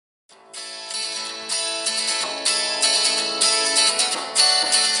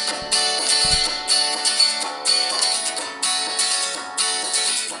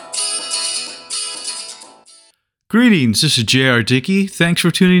Greetings, this is J.R. Dickey. Thanks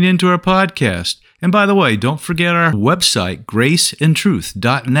for tuning in to our podcast. And by the way, don't forget our website,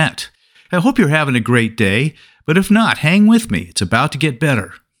 graceandtruth.net. I hope you're having a great day, but if not, hang with me. It's about to get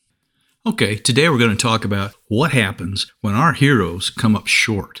better. Okay, today we're going to talk about what happens when our heroes come up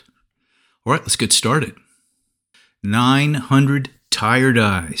short. All right, let's get started. 900 tired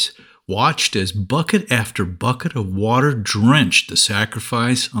eyes watched as bucket after bucket of water drenched the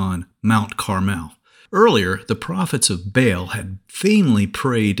sacrifice on Mount Carmel. Earlier, the prophets of Baal had vainly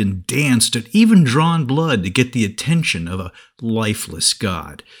prayed and danced and even drawn blood to get the attention of a lifeless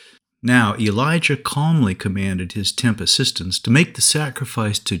God. Now, Elijah calmly commanded his temp assistants to make the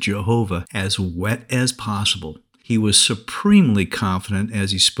sacrifice to Jehovah as wet as possible. He was supremely confident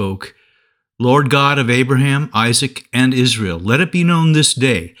as he spoke, "Lord God of Abraham, Isaac, and Israel, let it be known this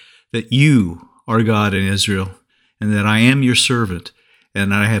day that you are God in Israel, and that I am your servant,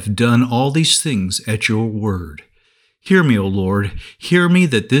 and I have done all these things at your word. Hear me, O Lord, hear me,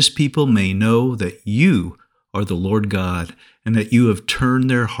 that this people may know that you are the Lord God, and that you have turned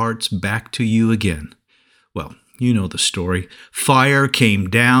their hearts back to you again." Well, you know the story. Fire came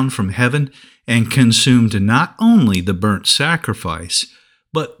down from heaven and consumed not only the burnt sacrifice,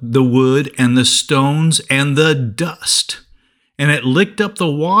 but the wood and the stones and the dust. And it licked up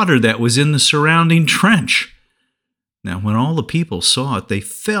the water that was in the surrounding trench. Now, when all the people saw it, they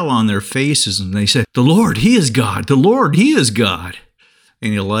fell on their faces and they said, "The Lord, He is God! The Lord, He is God!"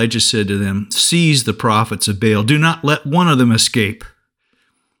 And Elijah said to them, "Seize the prophets of Baal. Do not let one of them escape."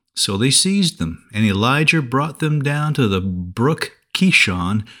 So they seized them, and Elijah brought them down to the brook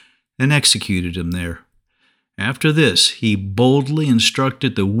Kishon and executed them there. After this, he boldly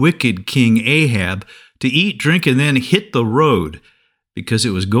instructed the wicked king Ahab to eat, drink, and then hit the road, because it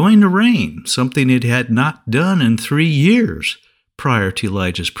was going to rain, something it had not done in 3 years prior to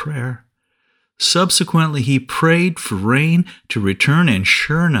Elijah's prayer. Subsequently, he prayed for rain to return, and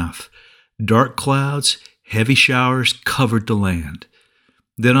sure enough, dark clouds, heavy showers covered the land.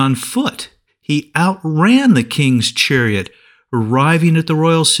 Then on foot, he outran the king's chariot, arriving at the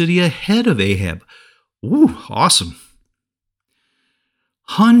royal city ahead of Ahab. Ooh, awesome.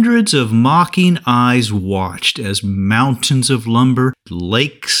 Hundreds of mocking eyes watched as mountains of lumber,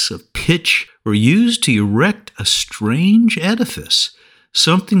 lakes of pitch were used to erect a strange edifice,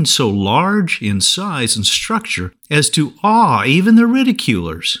 something so large in size and structure as to awe even the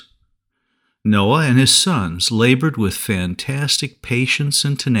ridiculers. Noah and his sons labored with fantastic patience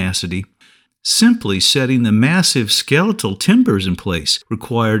and tenacity. Simply setting the massive skeletal timbers in place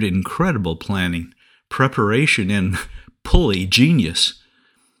required incredible planning, preparation, and pulley genius.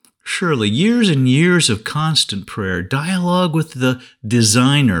 Surely years and years of constant prayer, dialogue with the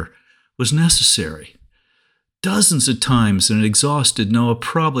designer, was necessary. Dozens of times an exhausted Noah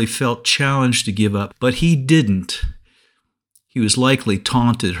probably felt challenged to give up, but he didn't. He was likely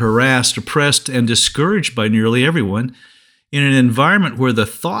taunted, harassed, oppressed, and discouraged by nearly everyone. In an environment where the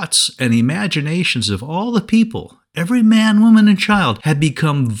thoughts and imaginations of all the people, every man, woman, and child, had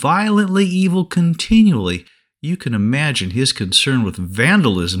become violently evil continually, you can imagine his concern with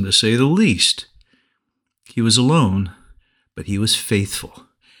vandalism, to say the least. He was alone, but he was faithful.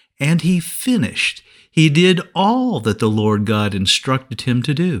 And he finished. He did all that the Lord God instructed him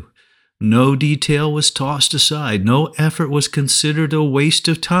to do. No detail was tossed aside. No effort was considered a waste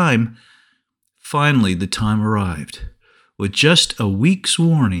of time. Finally, the time arrived. With just a week's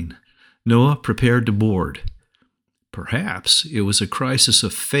warning, Noah prepared to board. Perhaps it was a crisis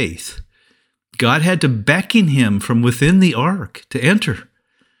of faith. God had to beckon him from within the ark to enter.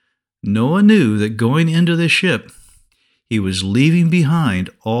 Noah knew that going into the ship, he was leaving behind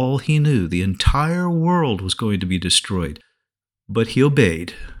all he knew. The entire world was going to be destroyed. But he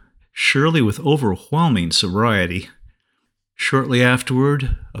obeyed, surely with overwhelming sobriety. Shortly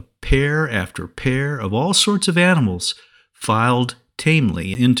afterward, a pair after pair of all sorts of animals filed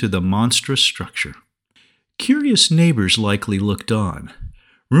tamely into the monstrous structure. Curious neighbors likely looked on.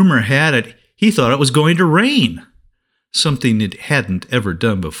 Rumor had it he thought it was going to rain, something it hadn't ever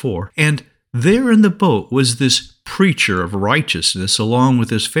done before. And there in the boat was this preacher of righteousness along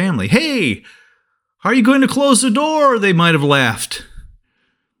with his family. "Hey, how are you going to close the door?" they might have laughed.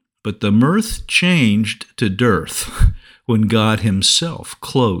 But the mirth changed to dearth when God himself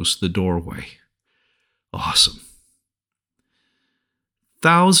closed the doorway. Awesome.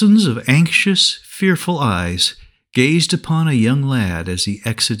 Thousands of anxious, fearful eyes gazed upon a young lad as he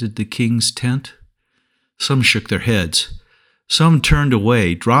exited the king's tent. Some shook their heads. Some turned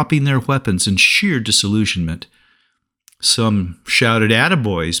away, dropping their weapons in sheer disillusionment. Some shouted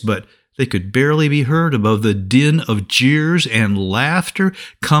attaboys, but they could barely be heard above the din of jeers and laughter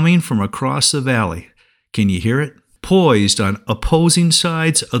coming from across the valley. Can you hear it? poised on opposing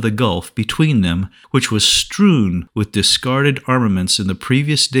sides of the gulf between them, which was strewn with discarded armaments in the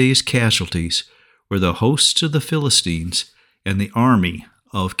previous day's casualties, were the hosts of the Philistines and the army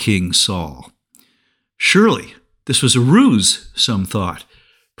of King Saul. Surely this was a ruse, some thought.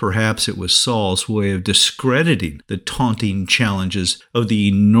 Perhaps it was Saul's way of discrediting the taunting challenges of the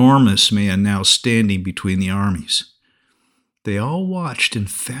enormous man now standing between the armies. They all watched in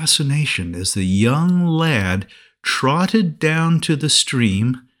fascination as the young lad trotted down to the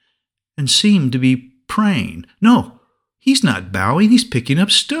stream and seemed to be praying. "No, he's not bowing, he's picking up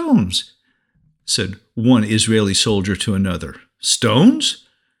stones," said one Israeli soldier to another. "Stones?"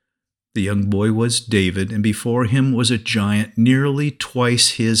 The young boy was David, and before him was a giant nearly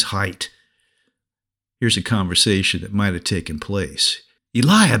twice his height. Here's a conversation that might have taken place.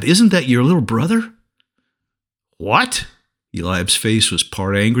 "Eliab, isn't that your little brother?" "What?" Eliab's face was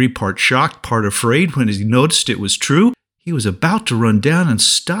part angry, part shocked, part afraid when he noticed it was true. He was about to run down and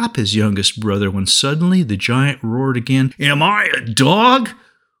stop his youngest brother when suddenly the giant roared again, "Am I a dog?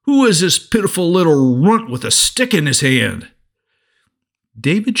 Who is this pitiful little runt with a stick in his hand?"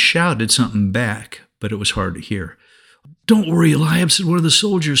 David shouted something back, but it was hard to hear. "Don't worry, Eliab," said one of the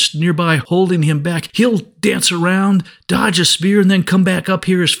soldiers nearby, holding him back. "He'll dance around, dodge a spear, and then come back up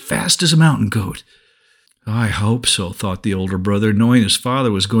here as fast as a mountain goat." "I hope so," thought the older brother, knowing his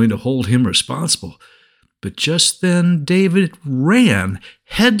father was going to hold him responsible. But just then David ran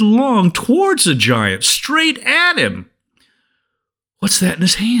headlong towards the giant, straight at him. "What's that in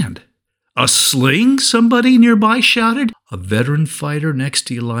his hand?" "A sling?" somebody nearby shouted. A veteran fighter next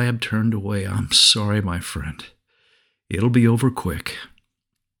to Eliab turned away. "I'm sorry, my friend. It'll be over quick."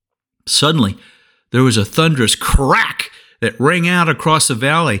 Suddenly, there was a thunderous crack that rang out across the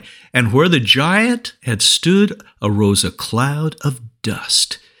valley, and where the giant had stood arose a cloud of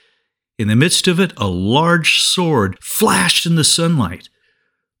dust. In the midst of it, a large sword flashed in the sunlight.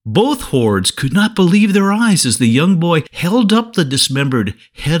 Both hordes could not believe their eyes as the young boy held up the dismembered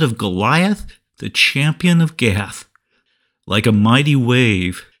head of Goliath, the champion of Gath. Like a mighty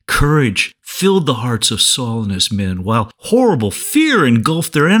wave, courage filled the hearts of Saul and his men, while horrible fear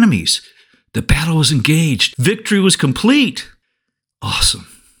engulfed their enemies. The battle was engaged. Victory was complete. Awesome.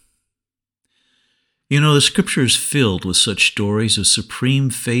 You know, the scripture is filled with such stories of supreme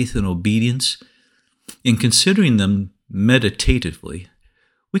faith and obedience. In considering them meditatively,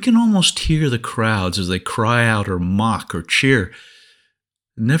 we can almost hear the crowds as they cry out or mock or cheer.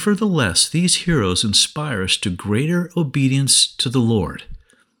 Nevertheless, these heroes inspire us to greater obedience to the Lord.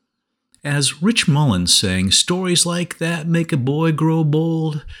 As Rich Mullins sang, "Stories like that make a boy grow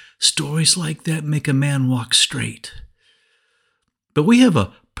bold. Stories like that make a man walk straight." But we have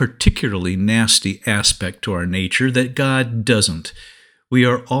a particularly nasty aspect to our nature that God doesn't. We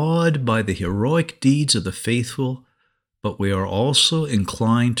are awed by the heroic deeds of the faithful, but we are also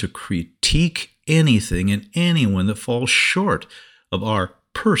inclined to critique anything and anyone that falls short of our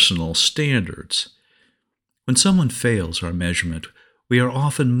personal standards. When someone fails our measurement, we are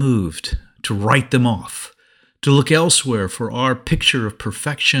often moved to write them off, to look elsewhere for our picture of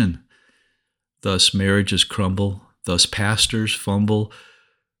perfection. Thus marriages crumble, thus pastors fumble,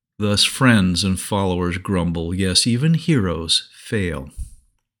 thus friends and followers grumble. Yes, even heroes fail.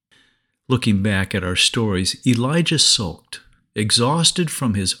 Looking back at our stories, Elijah sulked, exhausted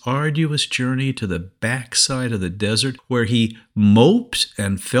from his arduous journey to the backside of the desert, where he moped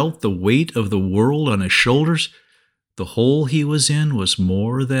and felt the weight of the world on his shoulders. The hole he was in was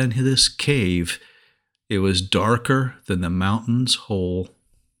more than this cave. It was darker than the mountain's hole.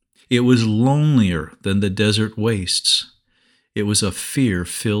 It was lonelier than the desert wastes. It was a fear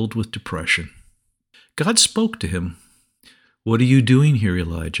filled with depression. God spoke to him. "What are you doing here,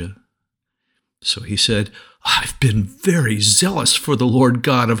 Elijah?" So he said, "I've been very zealous for the Lord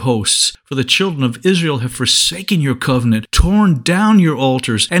God of hosts, for the children of Israel have forsaken your covenant, torn down your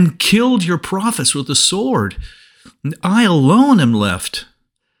altars, and killed your prophets with the sword. And I alone am left,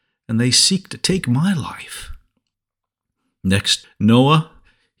 and they seek to take my life." Next, Noah,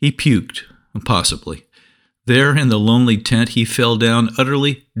 he puked, possibly. There in the lonely tent, he fell down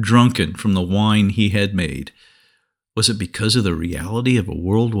utterly drunken from the wine he had made. Was it because of the reality of a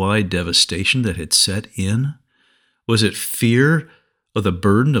worldwide devastation that had set in? Was it fear of the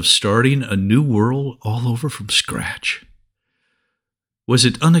burden of starting a new world all over from scratch? Was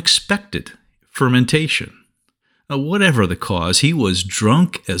it unexpected fermentation? Whatever the cause, he was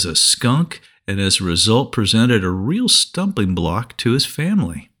drunk as a skunk, and as a result presented a real stumbling block to his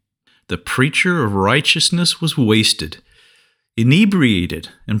family. The preacher of righteousness was wasted, inebriated,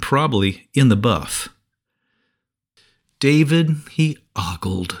 and probably in the buff. David, he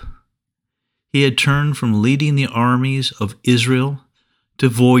ogled. He had turned from leading the armies of Israel to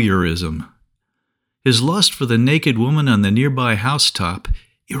voyeurism. His lust for the naked woman on the nearby housetop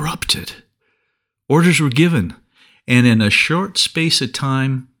erupted. Orders were given, and in a short space of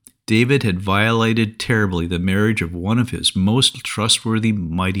time, David had violated terribly the marriage of one of his most trustworthy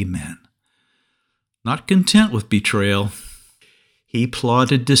mighty men. Not content with betrayal, he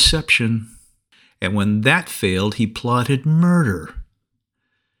plotted deception, and when that failed, he plotted murder.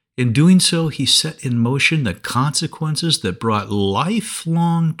 In doing so, he set in motion the consequences that brought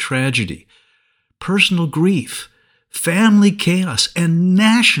lifelong tragedy, personal grief, family chaos, and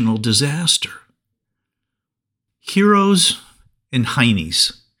national disaster. Heroes and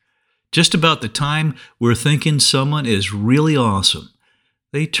hienies. Just about the time we're thinking someone is really awesome,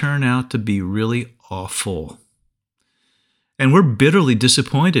 they turn out to be really awful. And we're bitterly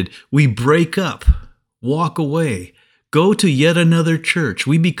disappointed. We break up, walk away, go to yet another church.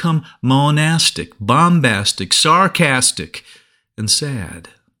 We become monastic, bombastic, sarcastic, and sad.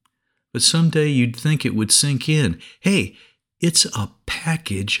 But someday you'd think it would sink in. Hey, it's a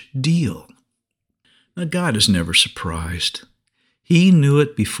package deal. Now, God is never surprised. He knew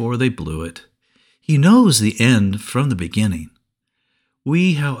it before they blew it. He knows the end from the beginning.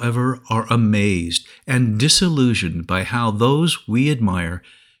 We, however, are amazed and disillusioned by how those we admire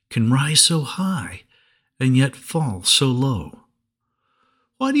can rise so high and yet fall so low.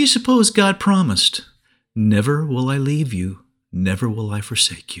 Why do you suppose God promised, "Never will I leave you, never will I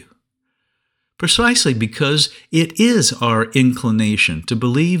forsake you"? Precisely because it is our inclination to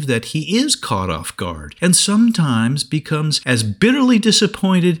believe that He is caught off guard and sometimes becomes as bitterly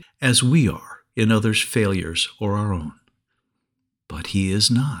disappointed as we are in others' failures or our own. But He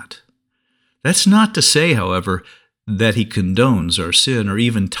is not. That's not to say, however, that He condones our sin or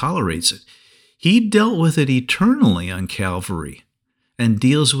even tolerates it. He dealt with it eternally on Calvary and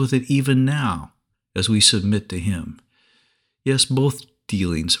deals with it even now as we submit to Him. Yes, both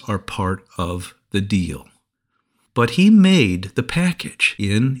dealings are part of the deal. But He made the package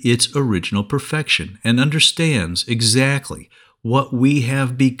in its original perfection and understands exactly what we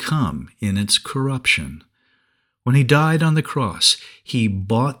have become in its corruption. When He died on the cross, He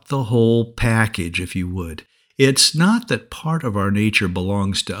bought the whole package, if you would. It's not that part of our nature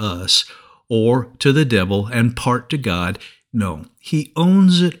belongs to us or to the devil and part to God. No, He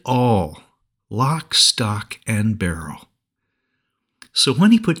owns it all, lock, stock, and barrel. So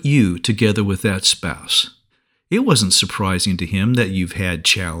when He put you together with that spouse, it wasn't surprising to Him that you've had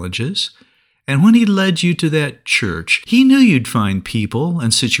challenges. And when He led you to that church, He knew you'd find people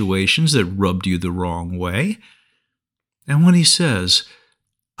and situations that rubbed you the wrong way. And when He says,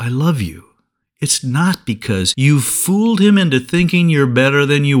 "I love you," it's not because you've fooled Him into thinking you're better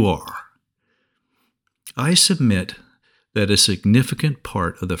than you are. I submit that a significant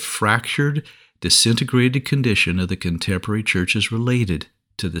part of the fractured, disintegrated condition of the contemporary church is related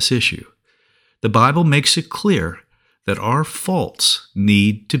to this issue. The Bible makes it clear that our faults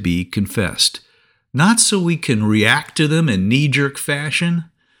need to be confessed, not so we can react to them in knee-jerk fashion,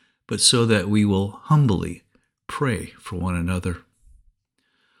 but so that we will humbly pray for one another.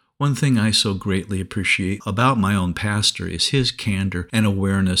 One thing I so greatly appreciate about my own pastor is his candor and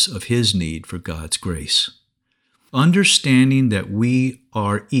awareness of his need for God's grace. Understanding that we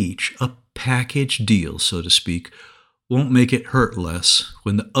are each a package deal, so to speak, won't make it hurt less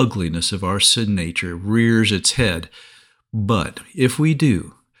when the ugliness of our sin nature rears its head. But if we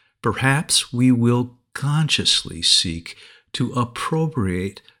do, perhaps we will consciously seek to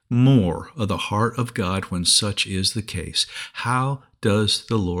appropriate more of the heart of God when such is the case. How does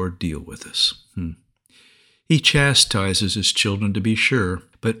the Lord deal with us? He chastises His children, to be sure,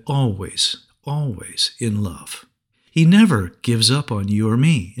 but always, always in love. He never gives up on you or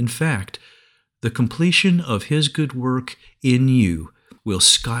me. In fact, the completion of His good work in you will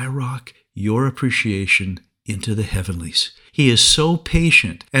skyrocket your appreciation into the heavenlies. He is so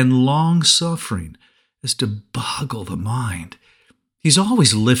patient and long-suffering as to boggle the mind. He's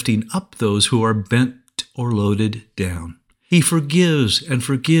always lifting up those who are bent or loaded down. He forgives and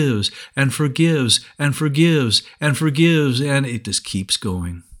forgives and forgives and forgives and forgives, and it just keeps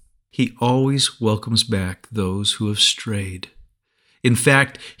going. He always welcomes back those who have strayed. In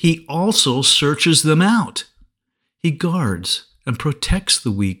fact, He also searches them out. He guards and protects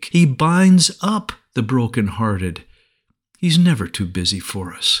the weak. He binds up the brokenhearted. He's never too busy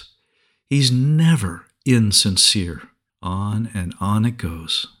for us. He's never insincere. On and on it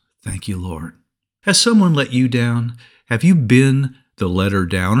goes. Thank you, Lord. Has someone let you down? Have you been the letter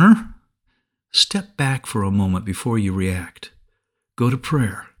downer? Step back for a moment before you react. Go to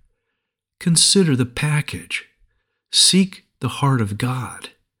prayer. Consider the package. Seek the heart of God.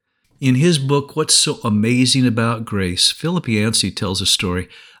 In his book, What's So Amazing About Grace, Philip Yancey tells a story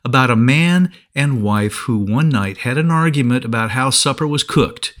about a man and wife who one night had an argument about how supper was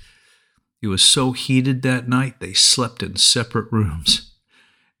cooked. It was so heated that night they slept in separate rooms.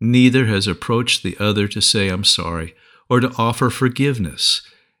 Neither has approached the other to say I'm sorry or to offer forgiveness,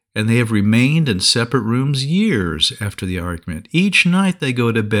 and they have remained in separate rooms years after the argument. Each night they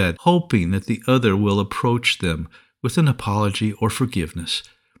go to bed hoping that the other will approach them with an apology or forgiveness,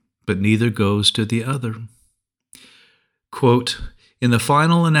 but neither goes to the other. Quote, in the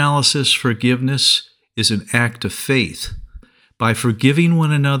final analysis, forgiveness is an act of faith. By forgiving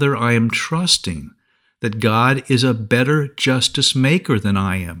one another, I am trusting that God is a better justice maker than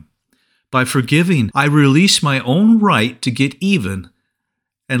I am. By forgiving, I release my own right to get even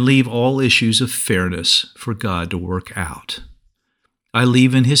and leave all issues of fairness for God to work out. I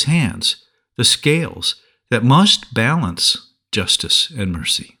leave in His hands the scales that must balance justice and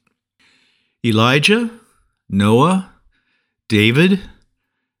mercy. Elijah, Noah, David,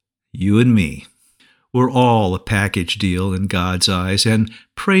 you and me, we're all a package deal in God's eyes, and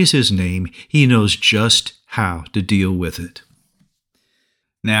praise His name, He knows just how to deal with it.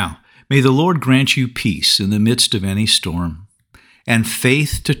 Now, may the Lord grant you peace in the midst of any storm and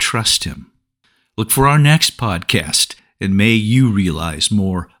faith to trust Him. Look for our next podcast, and may you realize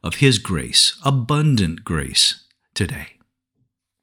more of His grace, abundant grace, today.